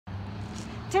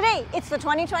Today, it's the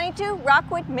 2022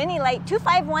 Rockwood Mini Lite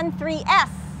 2513S.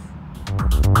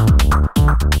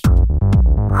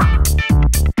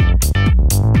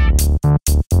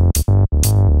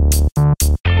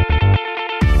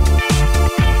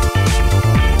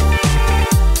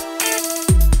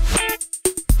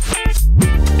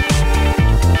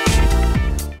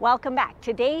 Welcome back.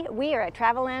 Today we are at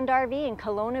Travelland RV in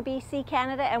Kelowna, BC,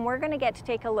 Canada, and we're going to get to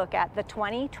take a look at the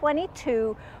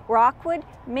 2022 Rockwood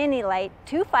Mini Lite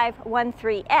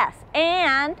 2513S.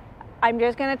 And I'm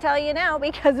just going to tell you now,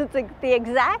 because it's the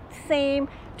exact same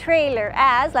trailer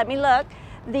as, let me look,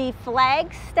 the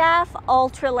Flagstaff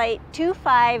Ultra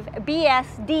 25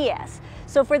 BSDS.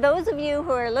 So for those of you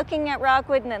who are looking at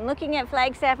Rockwood and then looking at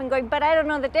Flagstaff and going, but I don't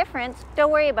know the difference,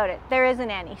 don't worry about it. There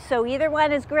isn't any. So either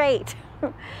one is great.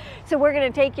 So we're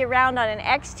going to take you around on an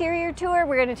exterior tour,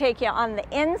 we're going to take you on the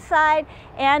inside,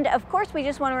 and of course we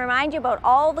just want to remind you about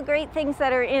all the great things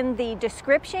that are in the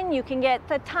description. You can get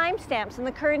the timestamps and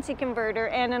the currency converter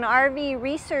and an RV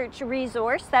research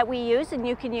resource that we use and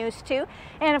you can use too.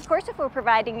 And of course, if we're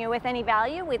providing you with any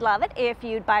value, we'd love it if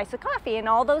you'd buy us a coffee, and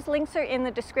all those links are in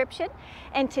the description.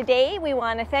 And today we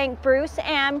want to thank Bruce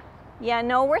and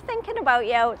we're thinking about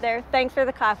you out there. Thanks for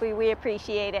the coffee, we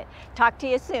appreciate it. Talk to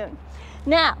you soon.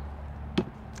 Now,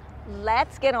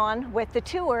 let's get on with the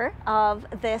tour of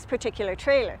this particular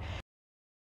trailer.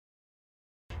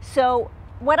 So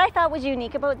what I thought was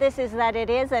unique about this is that it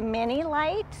is a mini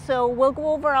light. So we'll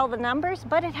go over all the numbers,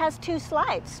 but it has two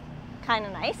slides. Kind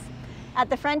of nice. At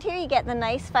the front here, you get the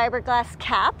nice fiberglass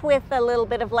cap with a little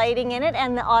bit of lighting in it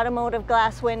and the automotive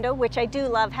glass window, which I do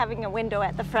love having a window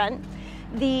at the front.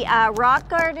 The rock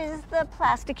guard is the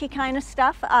plasticky kind of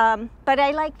stuff, but I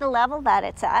like the level that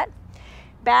it's at.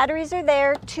 Batteries are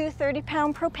there, two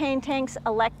 30-pound propane tanks,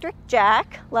 electric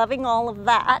jack, loving all of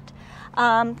that.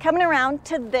 Coming around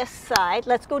to this side,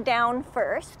 let's go down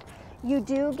first. You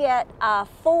do get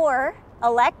 4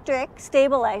 electric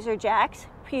stabilizer jacks.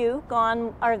 Phew,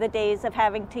 gone are the days of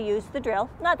having to use the drill.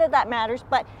 Not that that matters,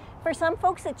 but for some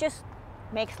folks it just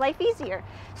makes life easier.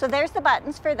 So there's the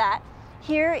buttons for that.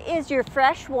 Here is your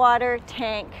freshwater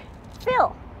tank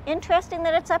fill. Interesting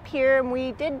that it's up here, and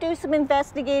we did do some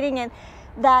investigating, and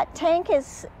that tank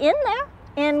is in there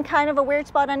in kind of a weird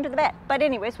spot under the bed. But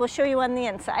anyways, we'll show you on the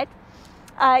inside.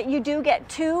 You do get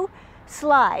 2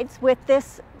 slides, with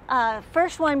this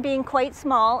first one being quite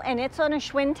small, and it's on a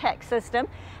Schwintek system.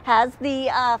 Has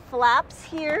the flaps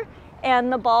here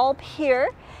and the bulb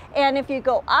here. And if you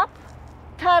go up,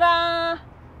 ta-da!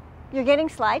 You're getting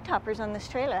slide toppers on this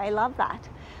trailer. I love that.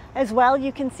 As well,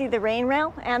 you can see the rain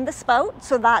rail and the spout,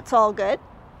 so that's all good.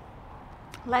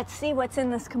 Let's see what's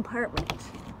in this compartment.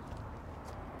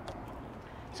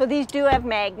 So these do have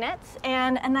magnets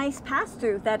and a nice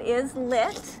pass-through that is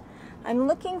lit. I'm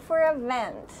looking for a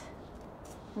vent.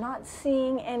 Not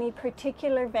seeing any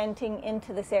particular venting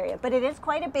into this area, but it is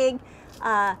quite a big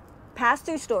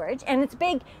pass-through storage, and it's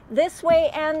big this way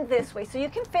and this way, so you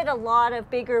can fit a lot of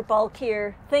bigger,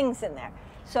 bulkier things in there.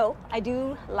 So I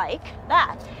do like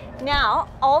that. Now,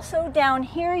 also down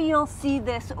here, you'll see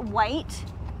this white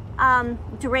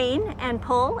drain and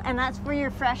pull, and that's for your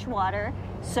fresh water,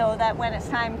 so that when it's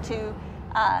time to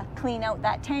clean out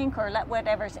that tank or let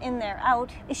whatever's in there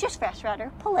out, it's just fresh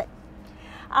water, pull it.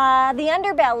 The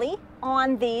underbelly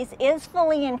on these is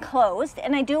fully enclosed,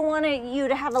 and I do want you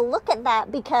to have a look at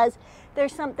that because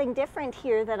there's something different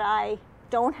here that I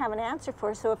don't have an answer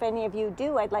for, so if any of you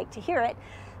do, I'd like to hear it.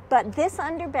 But this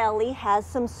underbelly has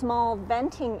some small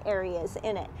venting areas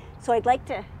in it, so I'd like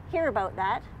to hear about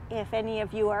that if any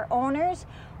of you are owners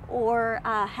or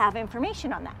have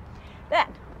information on that. Then,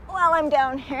 while I'm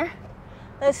down here,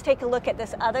 let's take a look at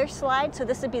this other slide. So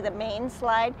this would be the main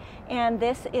slide, and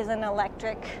this is an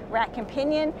electric rack and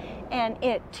pinion, and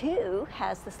it too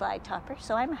has the slide topper,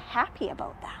 so I'm happy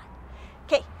about that.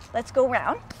 Okay, let's go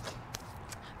around.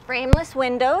 Frameless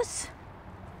windows,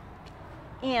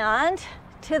 and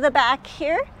to the back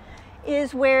here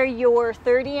is where your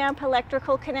 30 amp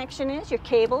electrical connection is, your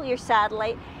cable, your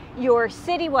satellite, your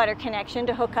city water connection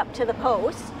to hook up to the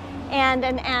posts, and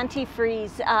an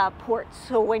antifreeze port,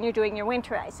 so when you're doing your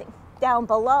winterizing. Down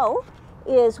below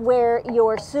is where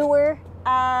your sewer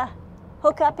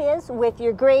hookup is, with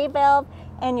your gray valve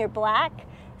and your black.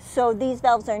 So these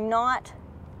valves are not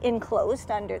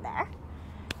enclosed under there.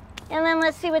 And then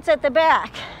let's see what's at the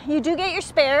back. You do get your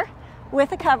spare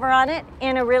with a cover on it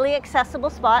in a really accessible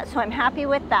spot, so I'm happy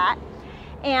with that.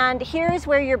 And here's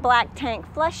where your black tank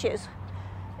flush is.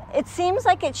 It seems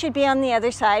like it should be on the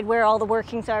other side where all the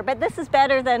workings are, but this is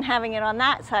better than having it on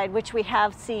that side, which we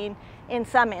have seen in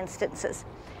some instances.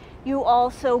 You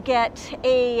also get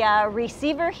a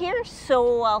receiver here,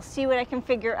 so I'll see what I can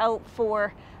figure out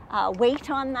for weight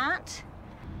on that.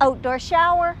 Outdoor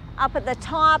shower. Up at the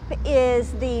top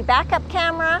is the backup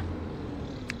camera,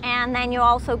 and then you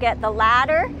also get the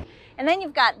ladder, and then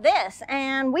you've got this,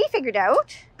 and we figured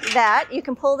out that you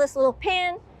can pull this little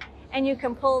pin and you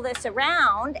can pull this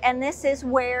around, and this is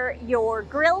where your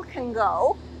grill can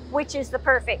go, which is the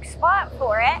perfect spot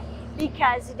for it,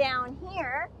 because down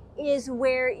here is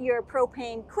where your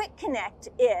propane quick connect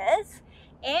is,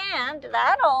 and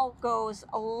that all goes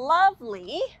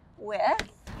lovely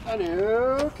with a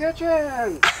new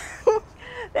kitchen.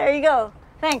 There you go.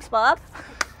 Thanks, Bob.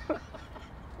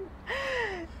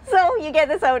 So you get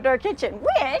this outdoor kitchen,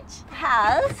 which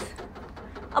has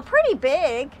a pretty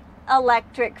big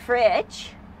electric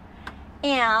fridge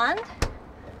and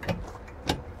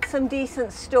some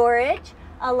decent storage,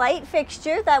 a light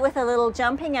fixture that with a little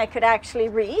jumping I could actually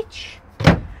reach,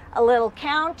 a little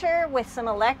counter with some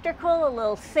electrical, a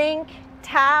little sink,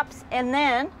 taps, and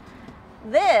then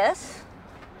this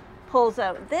pulls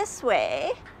out this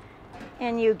way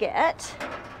and you get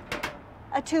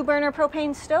a 2-burner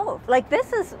propane stove. Like,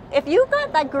 this is, if you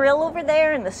got that grill over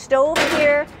there and the stove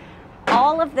here,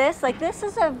 all of this, like, this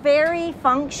is a very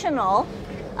functional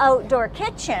outdoor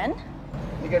kitchen.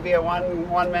 You could be a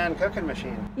one-man cooking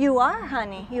machine. You are,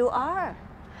 honey, you are.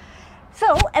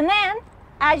 So, and then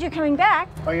as you're coming back.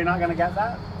 Oh, you're not gonna get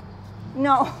that?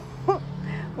 No.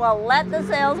 Well, let the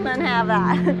salesman have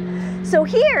that. So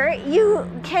here you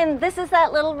can, this is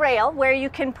that little rail where you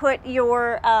can put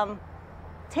your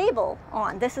table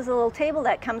on. This is a little table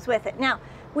that comes with it. Now,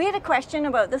 we had a question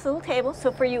about this little table,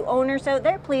 so for you owners out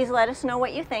there, please let us know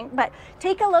what you think, but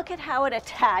take a look at how it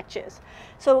attaches.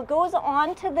 So it goes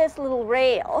onto this little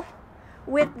rail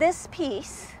with this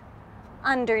piece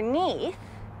underneath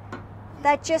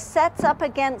that just sets up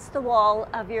against the wall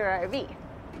of your RV.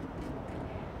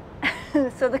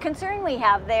 So the concern we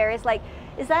have there is, like,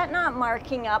 is that not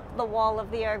marking up the wall of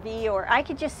the RV? Or I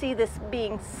could just see this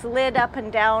being slid up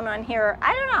and down on here.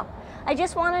 I don't know. I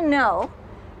just want to know,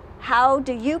 how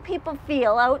do you people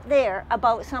feel out there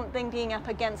about something being up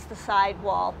against the side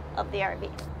wall of the RV?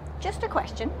 Just a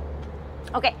question.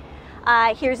 Okay,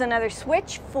 here's another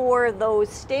switch for those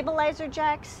stabilizer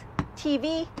jacks,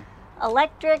 TV,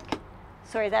 electric.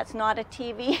 Sorry, that's not a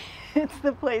TV. It's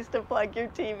the place to plug your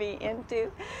TV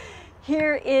into.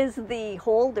 Here is the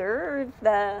holder,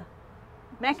 the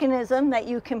mechanism that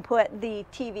you can put the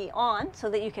TV on so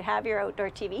that you can have your outdoor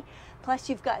TV. Plus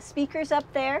you've got speakers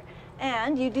up there,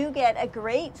 and you do get a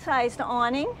great sized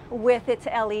awning with its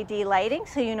LED lighting,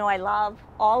 so you know I love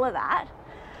all of that.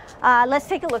 Let's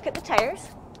take a look at the tires.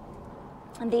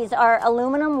 And these are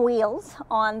aluminum wheels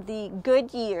on the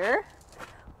Goodyear.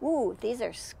 Ooh, these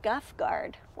are scuff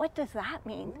guard. What does that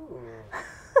mean?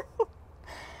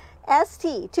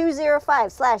 ST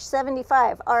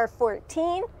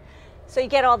 205/75R14. So you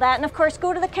get all that, and of course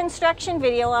go to the construction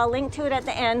video. I'll link to it at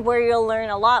the end where you'll learn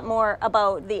a lot more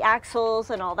about the axles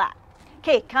and all that.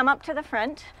 Okay, come up to the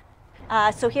front.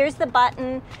 So here's the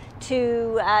button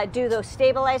to do those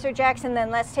stabilizer jacks, and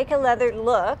then let's take another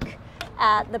look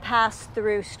at the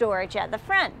pass-through storage at the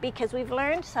front, because we've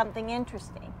learned something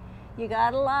interesting. You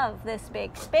gotta love this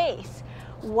big space.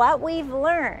 What we've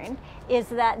learned is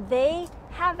that they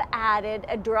have added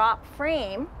a drop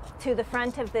frame to the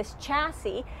front of this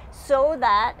chassis so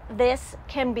that this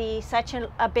can be such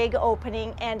a big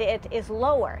opening and it is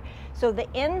lower. So the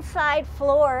inside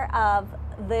floor of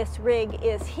this rig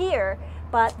is here,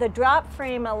 but the drop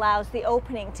frame allows the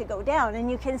opening to go down. And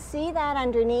you can see that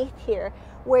underneath here,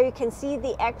 where you can see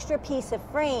the extra piece of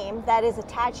frame that is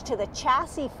attached to the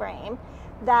chassis frame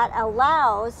that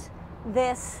allows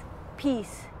this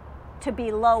piece to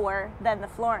be lower than the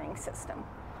flooring system.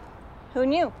 Who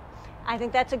knew? I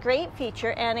think that's a great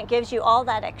feature, and it gives you all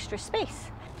that extra space.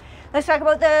 Let's talk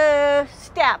about the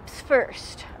steps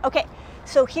first. Okay,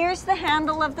 so here's the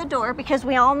handle of the door, because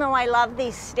we all know I love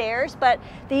these stairs, but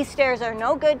these stairs are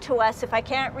no good to us if I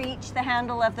can't reach the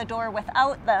handle of the door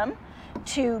without them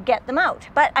to get them out.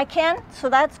 But I can, so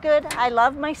that's good. I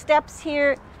love my steps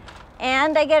here,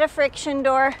 and I get a friction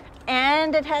door,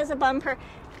 and it has a bumper,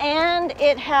 and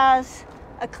it has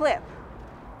a clip.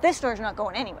 This door's not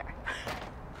going anywhere.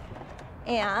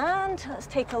 And let's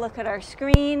take a look at our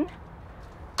screen.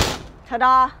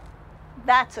 Ta-da!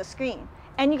 That's a screen.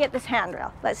 And you get this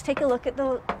handrail. Let's take a look at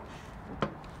the...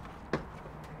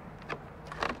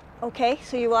 Okay,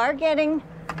 so you are getting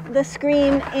the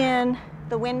screen in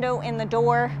the window in the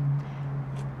door.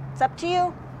 It's up to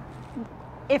you.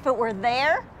 If it were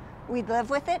there, we'd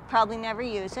live with it, probably never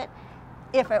use it.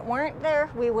 If it weren't there,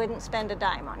 we wouldn't spend a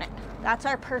dime on it. That's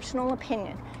our personal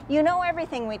opinion. You know,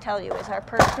 everything we tell you is our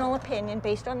personal opinion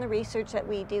based on the research that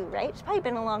we do, right? It's probably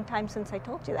been a long time since I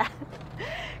told you that.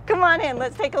 Come on in,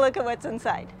 let's take a look at what's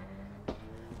inside.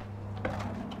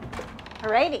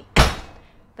 Alrighty,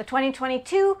 the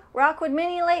 2022 Rockwood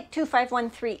Mini Lite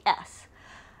 2513S.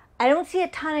 I don't see a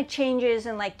ton of changes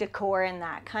in like decor and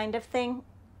that kind of thing.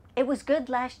 It was good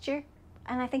last year,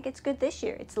 and I think it's good this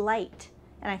year. It's light,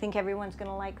 and I think everyone's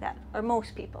gonna like that, or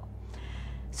most people.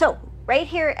 So right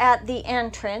here at the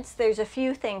entrance, there's a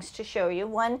few things to show you.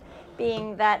 One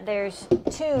being that there's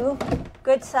 2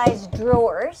 good-sized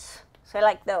drawers, so I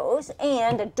like those,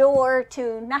 and a door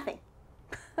to nothing.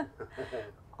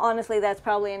 Honestly, that's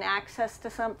probably an access to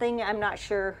something. I'm not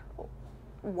sure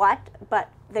what, but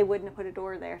they wouldn't have put a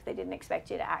door there if they didn't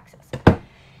expect you to access it.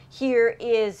 Here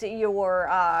is your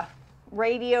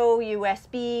radio,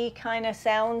 USB kind of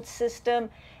sound system,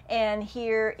 and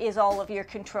here is all of your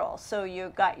controls. So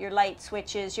you've got your light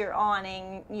switches, your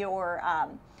awning, your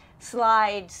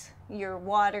slides, your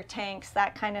water tanks,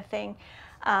 that kind of thing.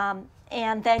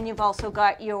 And then you've also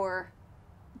got your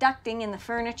ducting in the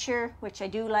furniture, which I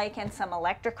do like, and some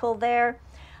electrical there.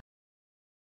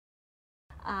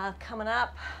 Coming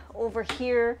up over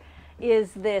here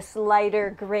is this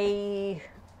lighter gray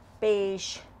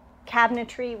beige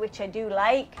cabinetry, which I do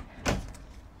like.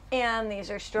 And these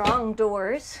are strong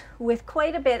doors with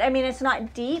quite a bit. I mean, it's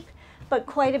not deep, but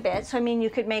quite a bit. So I mean, you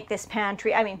could make this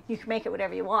pantry. I mean, you could make it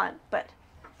whatever you want, but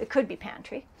it could be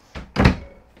pantry.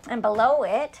 And below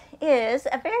it is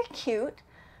a very cute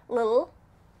little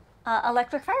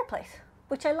electric fireplace,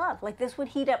 which I love. Like, this would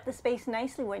heat up the space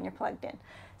nicely when you're plugged in.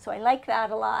 So I like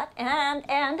that a lot. And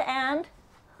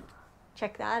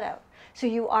check that out. So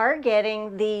you are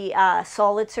getting the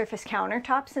solid surface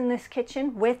countertops in this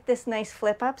kitchen with this nice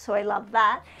flip up. So I love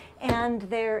that. And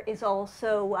there is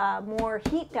also more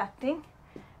heat ducting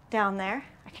down there.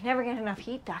 I can never get enough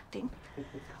heat ducting.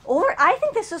 I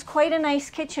think this is quite a nice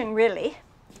kitchen, really.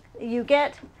 You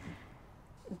get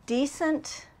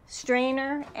decent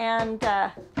strainer and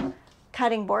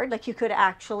cutting board, like you could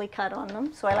actually cut on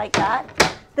them, so I like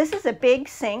that. This is a big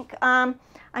sink. I'm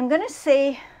gonna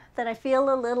say that I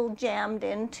feel a little jammed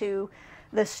into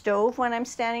the stove when I'm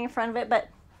standing in front of it, but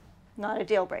not a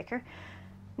deal breaker.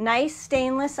 Nice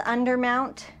stainless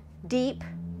undermount, deep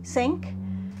sink,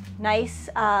 nice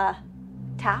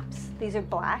taps. These are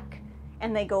black,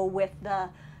 and they go with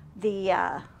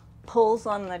the pulls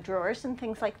on the drawers and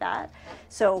things like that.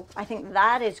 So I think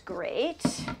that is great.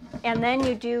 And then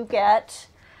you do get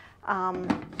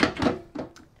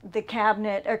the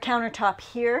cabinet or countertop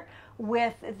here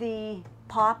with the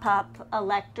pop-up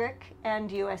electric and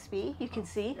USB. You can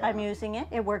see I'm using it.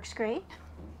 It works great.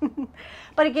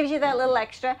 But it gives you that little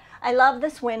extra. I love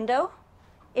this window.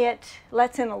 It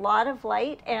lets in a lot of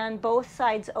light, and both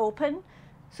sides open,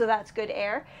 so that's good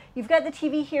air. You've got the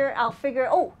TV here. I'll figure,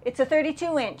 oh, it's a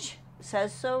 32-inch.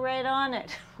 Says so right on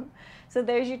it. So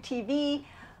there's your TV.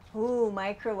 Ooh,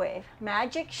 microwave.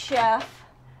 Magic Chef,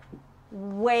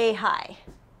 way high,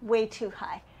 way too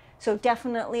high. So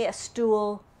definitely a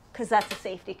stool, because that's a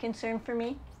safety concern for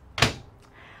me.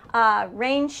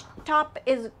 Range top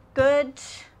is good.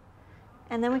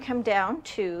 And then we come down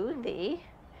to the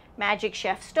Magic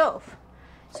Chef stove.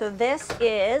 So this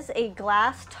is a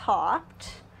glass-topped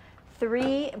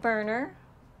 3-burner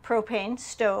propane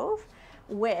stove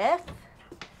with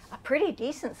a pretty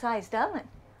decent sized oven.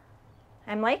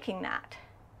 I'm liking that.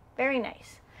 Very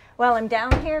nice. While I'm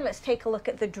down here, let's take a look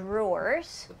at the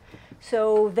drawers.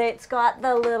 So it's got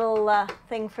the little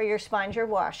thing for your sponge or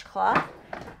washcloth.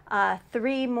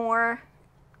 3 more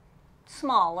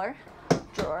smaller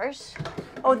drawers.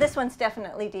 Oh, this one's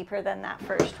definitely deeper than that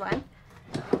first one.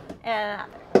 And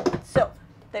so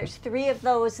there's 3 of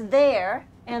those there.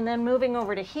 And then moving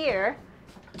over to here,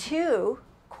 2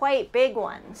 quite big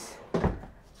ones.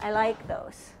 I like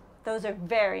those. Those are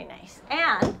very nice.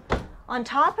 And on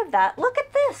top of that, look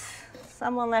at this.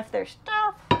 Someone left their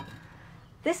stuff.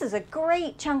 This is a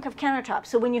great chunk of countertop.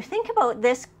 So when you think about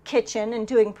this kitchen and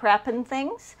doing prep and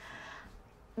things,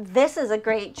 this is a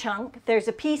great chunk. There's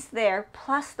a piece there,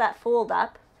 plus that fold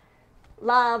up.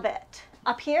 Love it.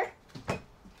 Up here,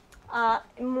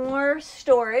 more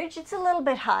storage. It's a little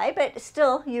bit high, but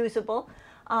still usable.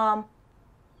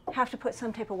 Have to put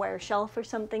some type of wire shelf or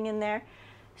something in there.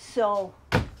 So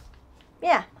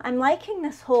yeah, I'm liking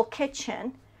this whole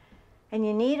kitchen, and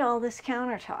you need all this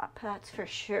countertop, that's for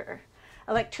sure.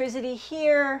 Electricity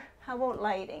here. How about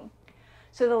lighting?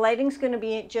 So the lighting's going to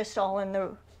be just all in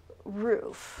the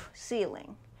roof,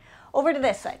 ceiling. Over to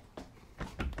this side.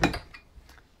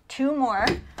 2 more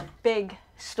big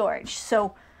storage.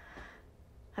 So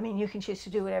I mean, you can choose to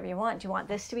do whatever you want. Do you want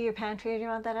this to be your pantry or do you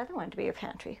want that other one to be your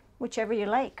pantry? Whichever you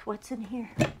like. What's in here?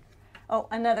 Oh,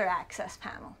 another access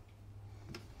panel.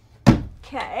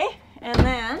 Okay, and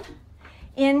then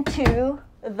into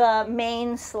the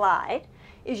main slide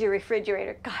is your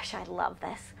refrigerator. Gosh, I love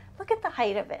this. Look at the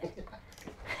height of it.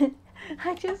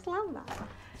 I just love that.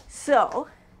 So,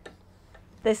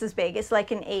 this is big. It's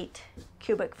like an 8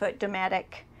 cubic foot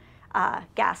Dometic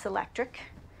gas electric.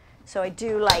 So I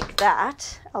do like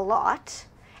that a lot.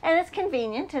 And it's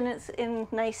convenient and it's in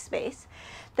nice space.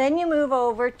 Then you move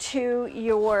over to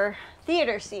your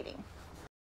theater seating.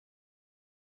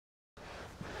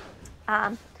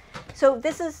 So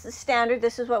this is standard.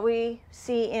 This is what we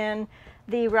see in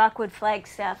the Rockwood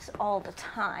Flagstaffs all the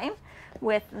time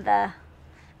with the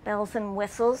bells and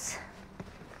whistles.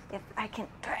 If I can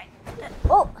try.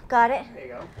 Oh, got it. There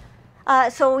you go.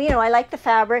 So, you know, I like the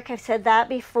fabric. I've said that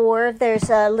before. There's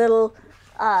a little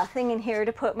thing in here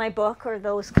to put my book or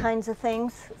those kinds of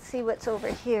things. Let's see what's over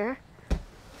here.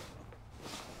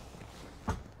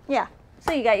 Yeah,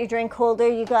 so you got your drink holder.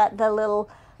 You got the little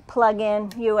plug-in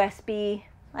USB.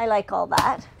 I like all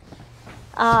that.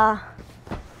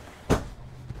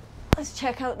 Let's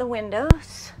check out the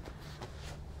windows.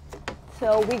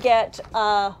 So we get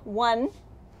one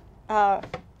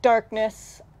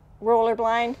darkness roller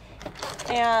blind,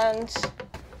 and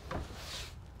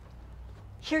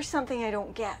here's something I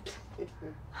don't get.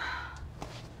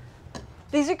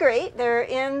 These are great. They're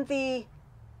in the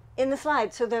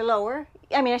slide, so they're lower.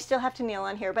 I mean, I still have to kneel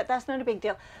on here, but that's not a big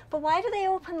deal. But why do they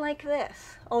open like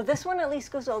this? Oh, this one at least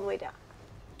goes all the way down.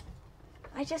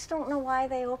 I just don't know why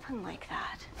they open like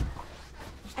that.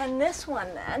 And this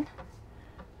one then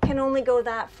can only go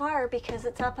that far because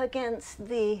it's up against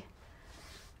the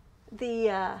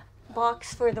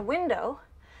box for the window.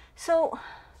 So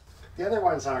The other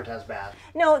ones aren't as bad.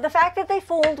 no, the fact that they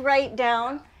fold right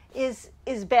down is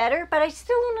better, but I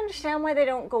still don't understand why they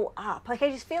don't go up. Like,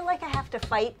 I just feel like I have to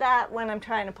fight that when I'm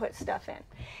trying to put stuff in.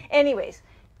 Anyways,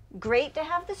 great to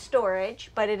have the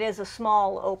storage, but it is a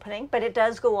small opening, but it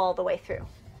does go all the way through.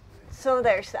 So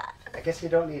there's that. I guess you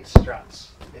don't need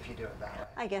struts if you do it that way.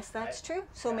 I guess that's true.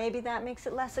 So Yeah. maybe that makes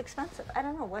it less expensive. I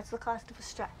don't know. What's the cost of a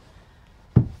strut?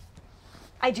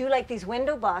 I do like these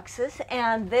window boxes,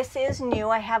 and this is new.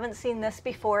 I haven't seen this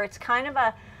before. It's kind of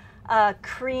a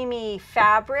creamy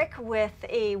fabric with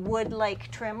a wood-like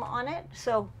trim on it,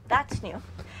 so that's new.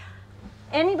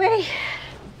 Anybody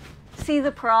see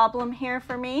the problem here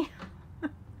for me?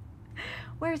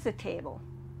 Where's the table?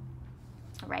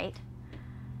 Right?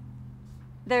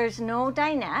 There's no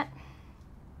dinette.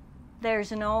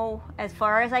 There's no, as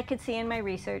far as I could see in my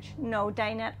research, no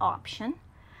dinette option.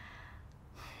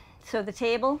 So the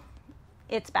table,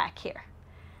 it's back here.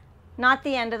 Not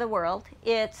the end of the world.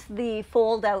 It's the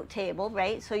fold-out table,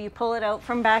 right? So you pull it out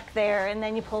from back there, and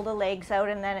then you pull the legs out,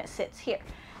 and then it sits here.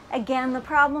 Again, the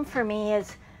problem for me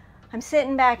is I'm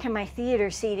sitting back in my theater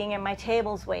seating, and my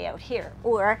table's way out here.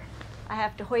 Or I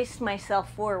have to hoist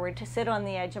myself forward to sit on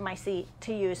the edge of my seat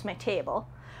to use my table,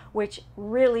 which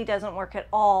really doesn't work at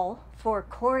all for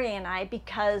Corey and I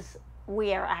because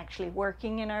we are actually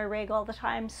working in our rig all the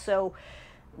time. So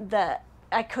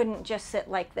I couldn't just sit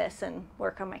like this and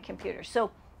work on my computer.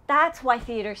 So that's why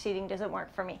theater seating doesn't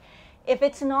work for me. If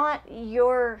it's not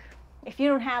if you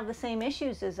don't have the same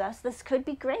issues as us, this could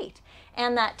be great.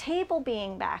 And that table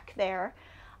being back there,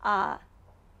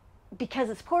 because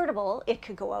it's portable, it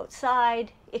could go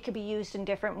outside, it could be used in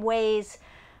different ways.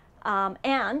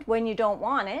 And when you don't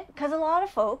want it, because a lot of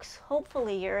folks,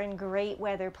 hopefully you're in great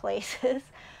weather places,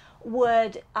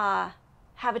 would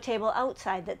have a table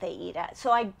outside that they eat at.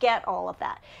 So I get all of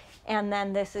that. And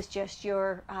then this is just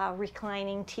your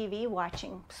reclining TV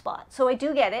watching spot. So I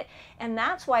do get it. And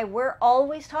that's why we're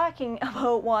always talking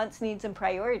about wants, needs, and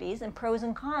priorities and pros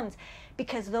and cons,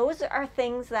 because those are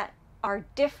things that are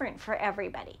different for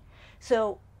everybody.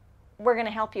 So we're going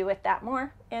to help you with that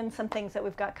more and some things that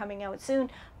we've got coming out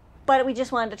soon. But we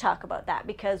just wanted to talk about that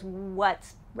because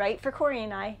what's right for Corey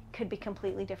and I could be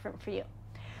completely different for you.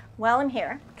 While I'm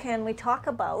here, can we talk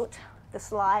about the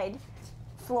slide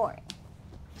flooring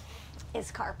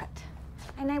is carpet?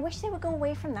 And I wish they would go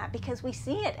away from that because we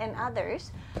see it in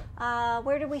others.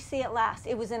 Where did we see it last?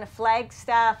 It was in a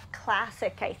Flagstaff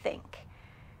Classic, I think.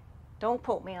 Don't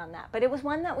quote me on that. But it was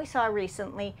one that we saw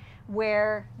recently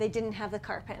where they didn't have the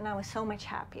carpet, and I was so much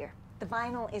happier. The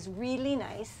vinyl is really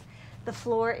nice. The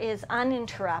floor is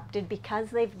uninterrupted because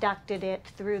they've ducted it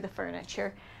through the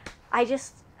furniture. I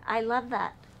love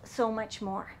that so much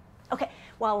more. Okay,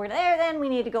 while we're there then, we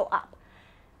need to go up.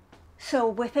 So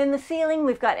within the ceiling,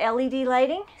 we've got LED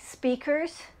lighting,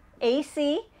 speakers,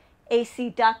 AC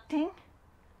ducting,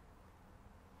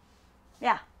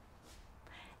 Yeah.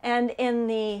 And in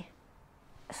the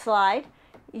slide,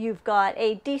 you've got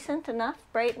a decent enough,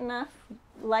 bright enough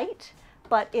light,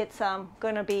 but it's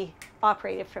going to be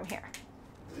operated from here.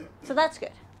 So that's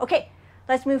good. Okay,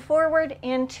 let's move forward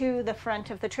into the front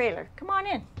of the trailer. Come on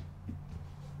in.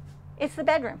 It's the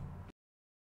bedroom.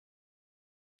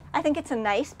 I think it's a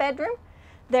nice bedroom.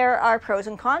 There are pros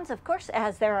and cons, of course,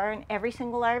 as there are in every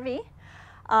single RV.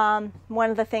 One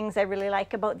of the things I really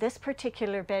like about this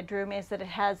particular bedroom is that it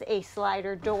has a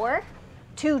slider door,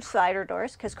 2 slider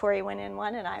doors, because Corey went in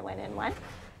one and I went in one.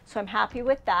 So I'm happy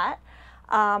with that.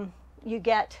 You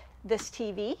get this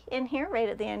TV in here right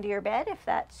at the end of your bed if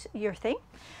that's your thing.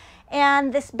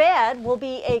 And this bed will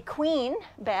be a queen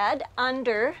bed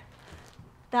under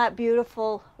that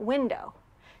beautiful window.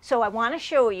 So I want to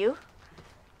show you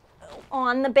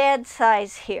on the bed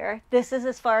size here, this is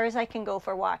as far as I can go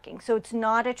for walking. So it's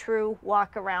not a true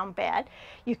walk around bed.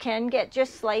 You can get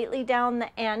just slightly down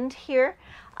the end here,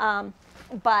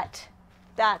 but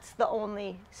that's the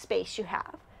only space you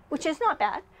have, which is not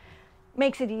bad.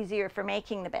 Makes it easier for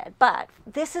making the bed, but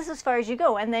this is as far as you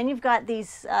go. And then you've got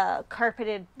these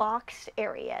carpeted boxed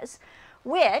areas,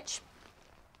 which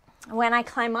when I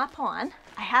climb up on,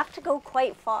 I have to go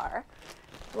quite far,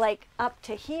 like up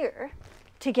to here,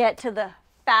 to get to the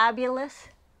fabulous,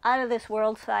 out of this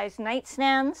world size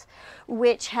nightstands,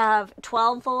 which have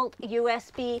 12-volt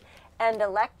USB and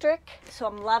electric. So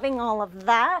I'm loving all of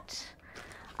that.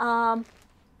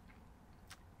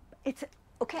 It's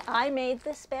okay. I made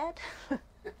this bed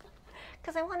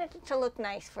because I wanted it to look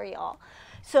nice for y'all.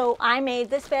 So I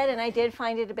made this bed, and I did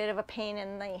find it a bit of a pain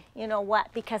in the, you know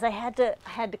what, because I had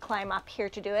to climb up here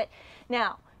to do it.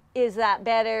 Now, is that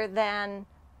better than?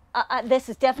 This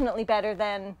is definitely better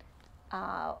than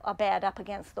a bed up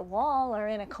against the wall or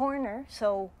in a corner.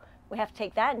 So we have to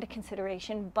take that into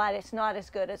consideration. But it's not as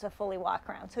good as a fully walk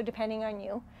around. So depending on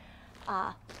you,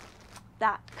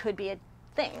 that could be a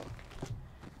thing.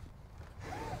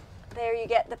 There you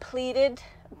get the pleated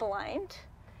blind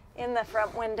in the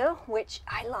front window, which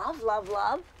I love, love,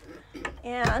 love.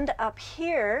 And up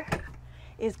here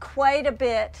is quite a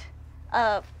bit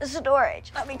of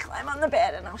storage. Let me climb on the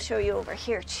bed and I'll show you over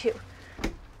here too.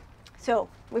 So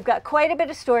we've got quite a bit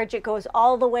of storage. It goes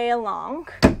all the way along.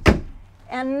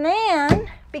 And then,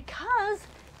 because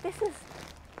this is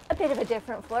a bit of a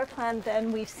different floor plan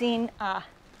than we've seen,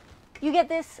 you get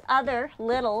this other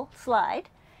little slide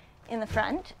in the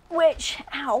front, which,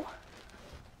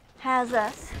 has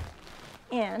us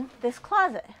in this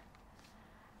closet.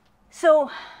 So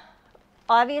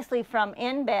obviously from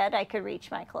in bed, I could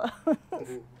reach my clothes.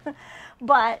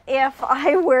 But if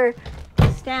I were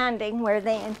standing where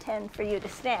they intend for you to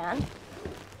stand,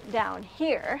 down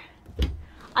here,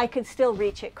 I could still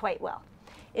reach it quite well.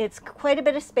 It's quite a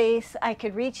bit of space. I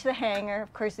could reach the hanger.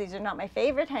 Of course, these are not my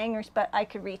favorite hangers, but I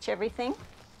could reach everything.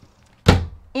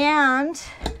 And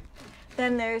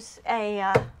then there's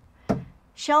a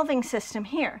shelving system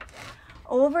here.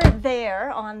 Over there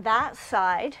on that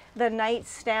side, the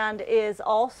nightstand is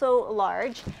also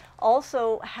large,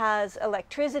 also has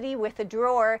electricity with a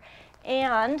drawer,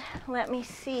 and let me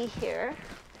see here,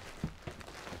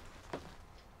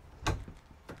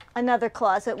 another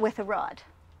closet with a rod.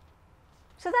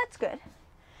 So that's good.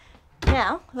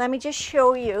 Now, let me just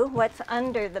show you what's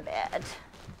under the bed.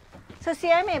 So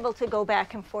see, I'm able to go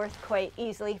back and forth quite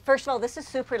easily. First of all, this is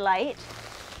super light.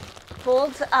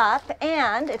 Folds up,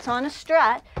 and it's on a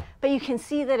strut, but you can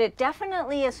see that it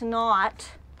definitely is not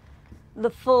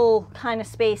the full kind of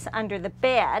space under the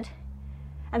bed,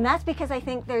 and that's because I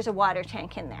think there's a water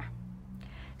tank in there.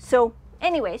 So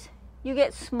anyways, you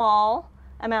get small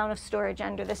amount of storage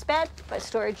under this bed, but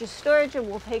storage is storage, and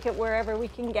we'll take it wherever we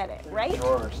can get it, right?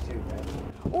 Drawers too,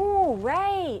 right? Oh,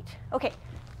 right. Okay,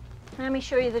 let me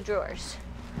show you the drawers.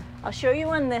 I'll show you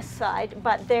on this side,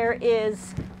 but there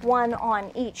is one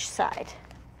on each side.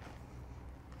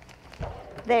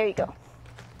 There you go.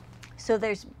 So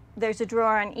there's a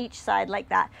drawer on each side like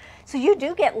that. So you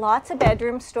do get lots of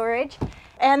bedroom storage,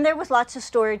 and there was lots of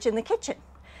storage in the kitchen.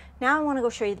 Now I want to go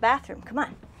show you the bathroom. Come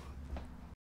on.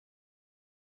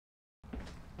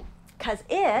 Because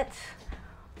it's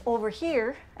over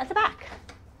here at the back.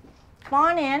 Come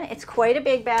on in. It's quite a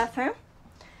big bathroom.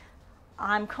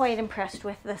 I'm quite impressed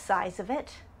with the size of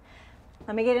it.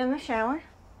 Let me get in the shower,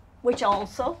 which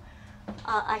also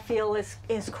I feel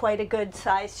is quite a good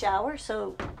size shower.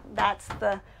 So that's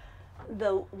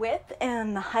the width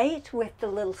and the height with the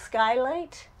little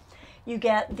skylight. You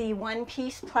get the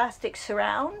one-piece plastic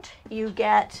surround. You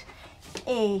get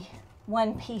a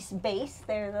one-piece base.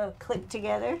 They're the click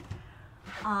together.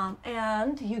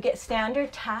 And you get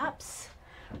standard taps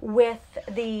with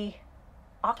the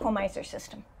aquamizer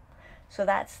system. So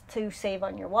that's to save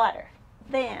on your water.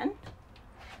 Then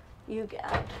you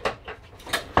get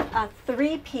a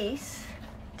 3-piece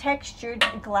textured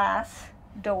glass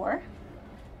door.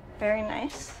 Very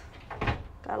nice.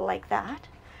 Gotta like that.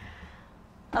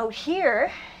 Out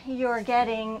here, you're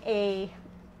getting a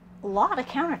lot of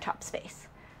countertop space.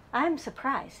 I'm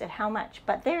surprised at how much,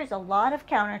 but there's a lot of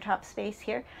countertop space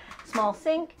here. Small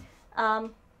sink,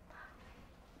 better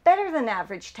than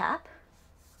average tap.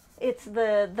 It's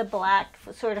the black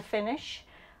sort of finish,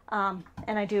 and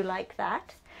I do like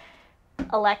that.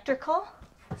 Electrical,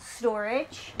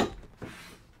 storage,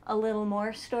 a little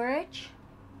more storage,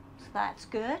 so that's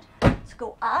good. Let's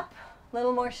go up, a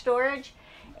little more storage,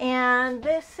 and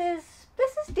this is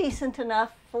decent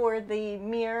enough for the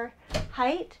mirror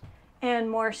height, and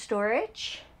more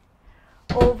storage.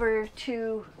 Over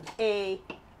to a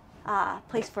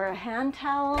place for a hand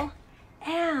towel,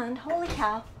 and holy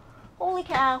cow,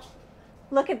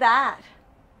 look at that.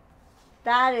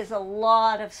 That is a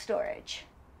lot of storage.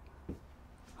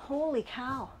 Holy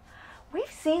cow.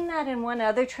 We've seen that in one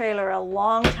other trailer a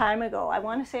long time ago. I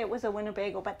want to say it was a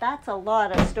Winnebago, but that's a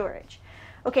lot of storage.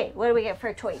 Okay, what do we get for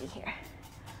a toilet here?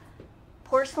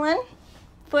 Porcelain,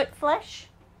 foot flush,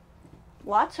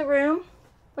 lots of room.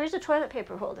 Where's the toilet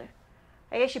paper holder?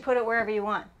 I guess you put it wherever you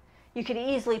want. You could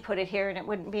easily put it here and it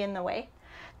wouldn't be in the way.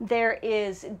 There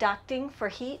is ducting for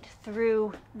heat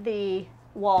through the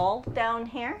wall down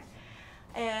here.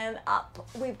 And up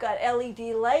we've got LED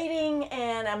lighting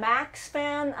and a max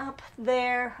fan up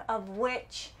there, of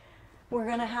which we're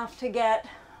gonna have to get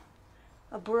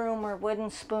a broom or wooden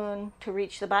spoon to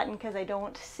reach the button, because I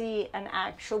don't see an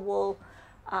actual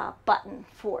button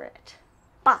for it.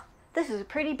 But this is a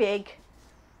pretty big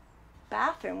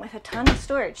bathroom with a ton of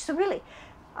storage. So really,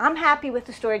 I'm happy with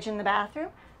the storage in the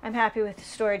bathroom, I'm happy with the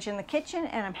storage in the kitchen,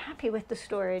 and I'm happy with the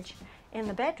storage in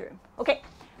the bedroom. Okay,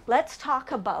 let's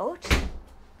talk about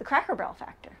the Cracker Barrel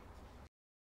factor.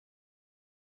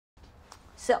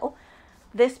 So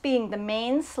this being the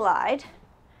main slide,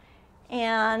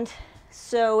 and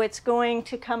so it's going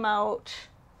to come out,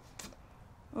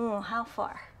 how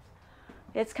far?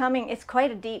 It's coming, it's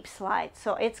quite a deep slide,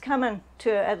 so it's coming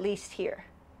to at least here.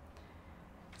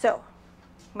 So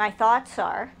my thoughts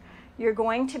are, you're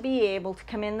going to be able to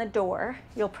come in the door.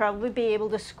 You'll probably be able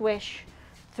to squish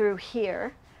through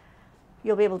here.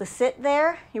 You'll be able to sit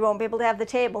there. You won't be able to have the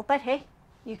table, but hey,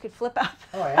 you could flip up.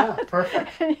 Oh yeah,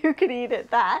 perfect. And you could eat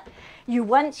at that.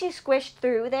 Once you squished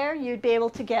through there, you'd be able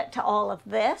to get to all of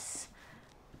this.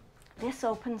 This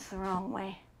opens the wrong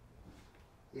way.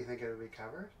 You think it would be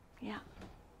covered? Yeah,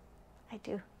 I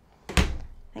do. I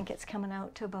think it's coming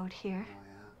out to about here. Oh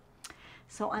yeah.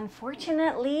 So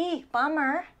unfortunately,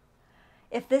 bummer.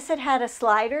 If this had had a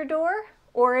slider door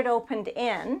or it opened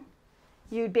in,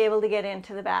 you'd be able to get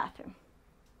into the bathroom.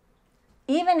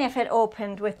 Even if it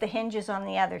opened with the hinges on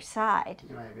the other side,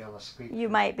 you might be able to squeak. You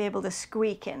might be able to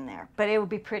squeak in there, but it would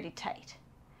be pretty tight.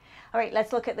 All right,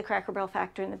 let's look at the Cracker Barrel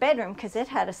factor in the bedroom, because it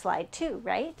had a slide too,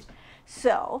 right?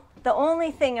 So the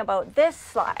only thing about this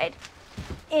slide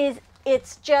is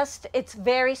it's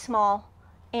very small,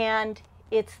 and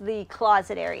it's the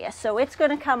closet area. So it's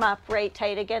going to come up right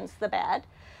tight against the bed.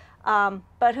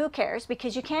 But who cares,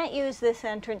 because you can't use this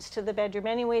entrance to the bedroom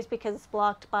anyways, because it's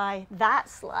blocked by that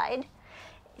slide.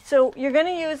 So you're going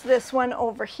to use this one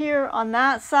over here on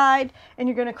that side, and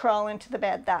you're going to crawl into the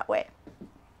bed that way.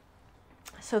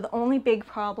 So the only big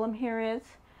problem here is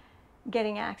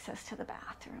getting access to the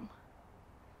bathroom.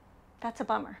 That's a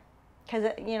bummer,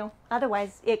 because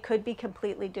otherwise it could be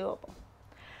completely doable.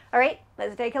 All right,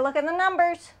 let's take a look at the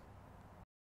numbers.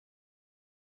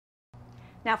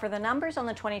 Now for the numbers on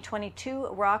the 2022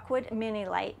 Rockwood Mini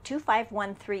Lite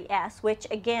 2513S, which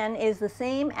again is the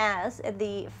same as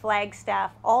the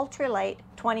Flagstaff Ultra Lite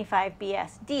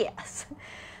 25BS DS.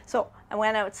 So I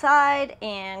went outside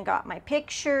and got my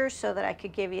picture so that I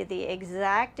could give you the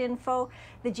exact info.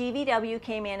 The GVW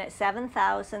came in at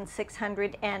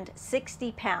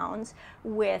 7,660 pounds,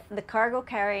 with the cargo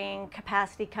carrying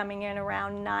capacity coming in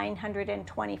around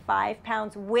 925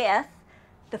 pounds with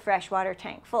the freshwater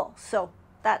tank full. So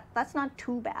that's not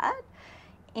too bad.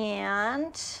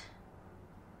 And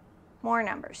more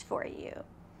numbers for you.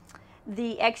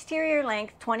 The exterior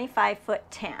length 25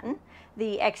 foot 10.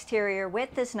 The exterior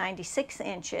width is 96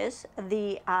 inches.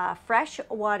 The fresh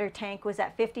water tank was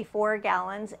at 54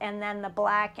 gallons, and then the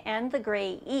black and the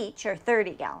gray each are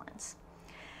 30 gallons.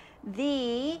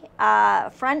 The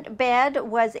front bed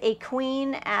was a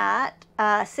queen at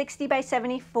 60 by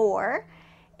 74,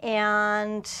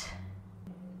 and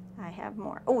I have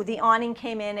more. Oh, the awning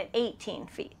came in at 18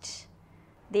 feet.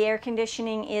 The air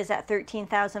conditioning is at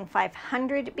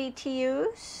 13,500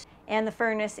 BTUs. And the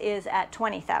furnace is at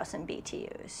 20,000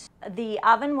 BTUs. The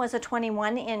oven was a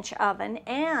 21-inch oven,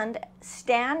 and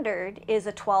standard is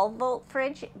a 12-volt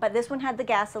fridge, but this one had the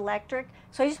gas electric.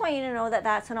 So I just want you to know that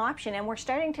that's an option, and we're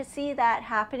starting to see that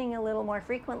happening a little more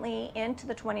frequently into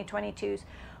the 2022s,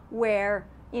 where,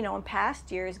 you know, in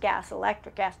past years, gas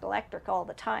electric all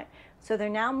the time. So they're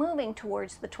now moving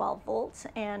towards the 12 volts,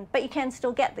 but you can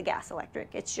still get the gas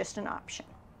electric. It's just an option.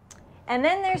 And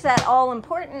then there's that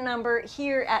all-important number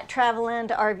here at Travelland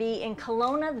RV in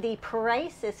Kelowna. The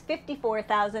price is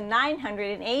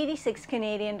 54,986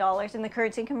 Canadian dollars, and the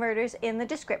currency converters in the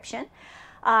description.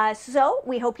 So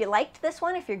we hope you liked this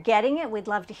one. If you're getting it, we'd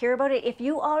love to hear about it. If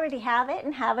you already have it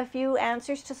and have a few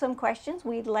answers to some questions,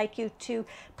 we'd like you to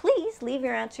please leave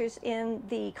your answers in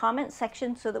the comments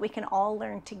section so that we can all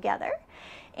learn together.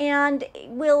 And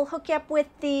we'll hook you up with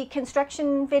the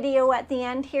construction video at the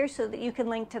end here so that you can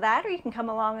link to that, or you can come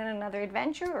along on another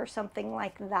adventure or something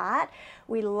like that.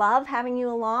 We love having you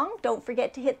along. Don't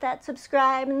forget to hit that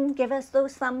subscribe and give us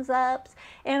those thumbs ups.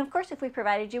 And of course, if we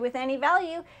provided you with any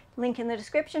value, link in the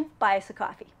description, buy us a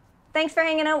coffee. Thanks for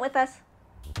hanging out with us.